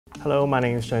Hello, my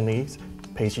name is Shun Li,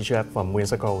 Pastry Chef from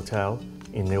Windsor Court Hotel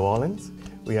in New Orleans.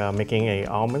 We are making a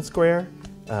almond square,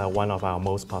 one of our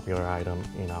most popular items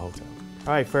in our hotel.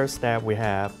 All right, first step, we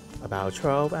have about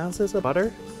 12 ounces of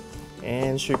butter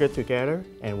and sugar together,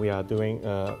 and we are doing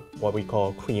what we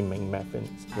call creaming method.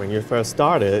 When you first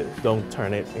start it, don't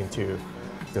turn it into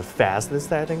the fastest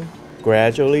setting.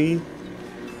 Gradually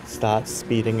start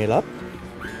speeding it up.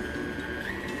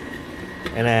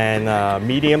 And then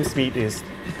medium speed is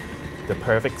the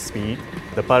perfect speed.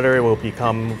 The butter will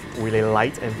become really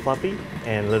light and fluffy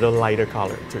and a little lighter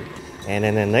color too. And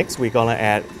then next we're gonna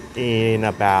add in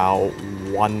about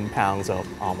 1 pound of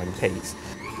almond paste.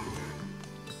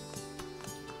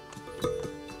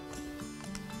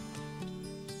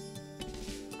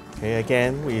 Okay,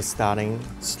 again, we're starting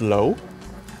slow.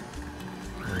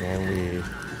 And then we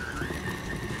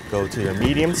go to the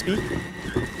medium speed.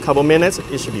 Couple minutes,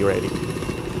 it should be ready.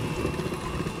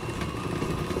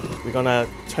 We're gonna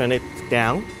turn it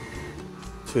down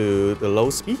to the low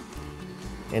speed,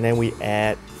 and then we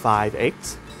add 5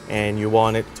 eggs, and you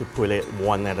want it to put it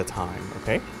one at a time,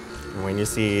 okay? And when you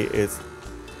see it's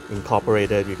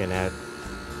incorporated, you can add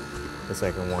the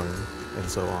second one, and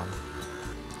so on.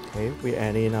 Okay, we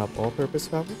add in our all-purpose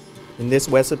flour. In this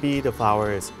recipe, the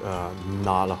flour is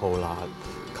not a whole lot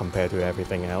compared to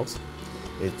everything else.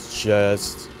 It's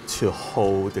just to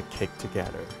hold the cake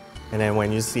together. And then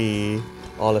when you see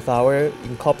all the flour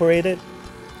incorporated,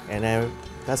 and then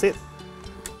that's it.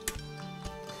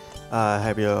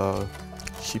 Have your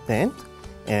sheet pan,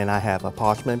 and I have a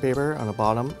parchment paper on the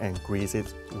bottom and grease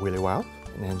it really well.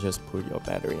 And then just put your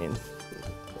batter in.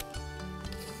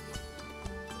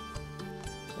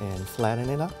 And flatten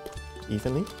it up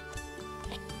evenly.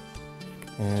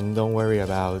 And don't worry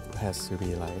about it has to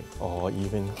be like all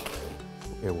even.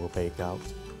 It will bake out.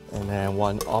 And then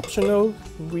one optional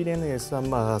ingredient is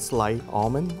some sliced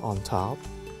almond on top.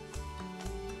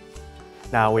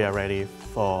 Now we are ready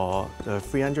for the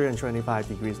 325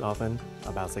 degrees oven,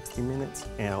 about 60 minutes,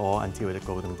 and or until it's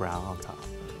golden brown on top.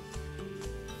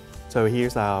 So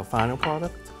here's our final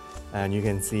product. And you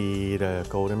can see the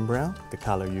golden brown, the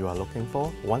color you are looking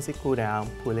for. Once it cools down,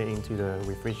 put it into the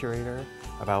refrigerator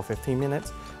about 15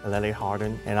 minutes and let it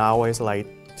harden. And I always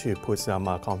like to put some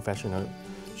confectioner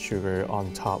sugar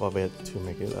on top of it to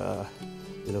make it a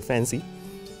little fancy.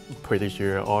 I'm pretty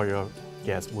sure all your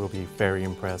guests will be very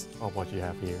impressed of what you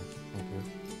have here. Thank you.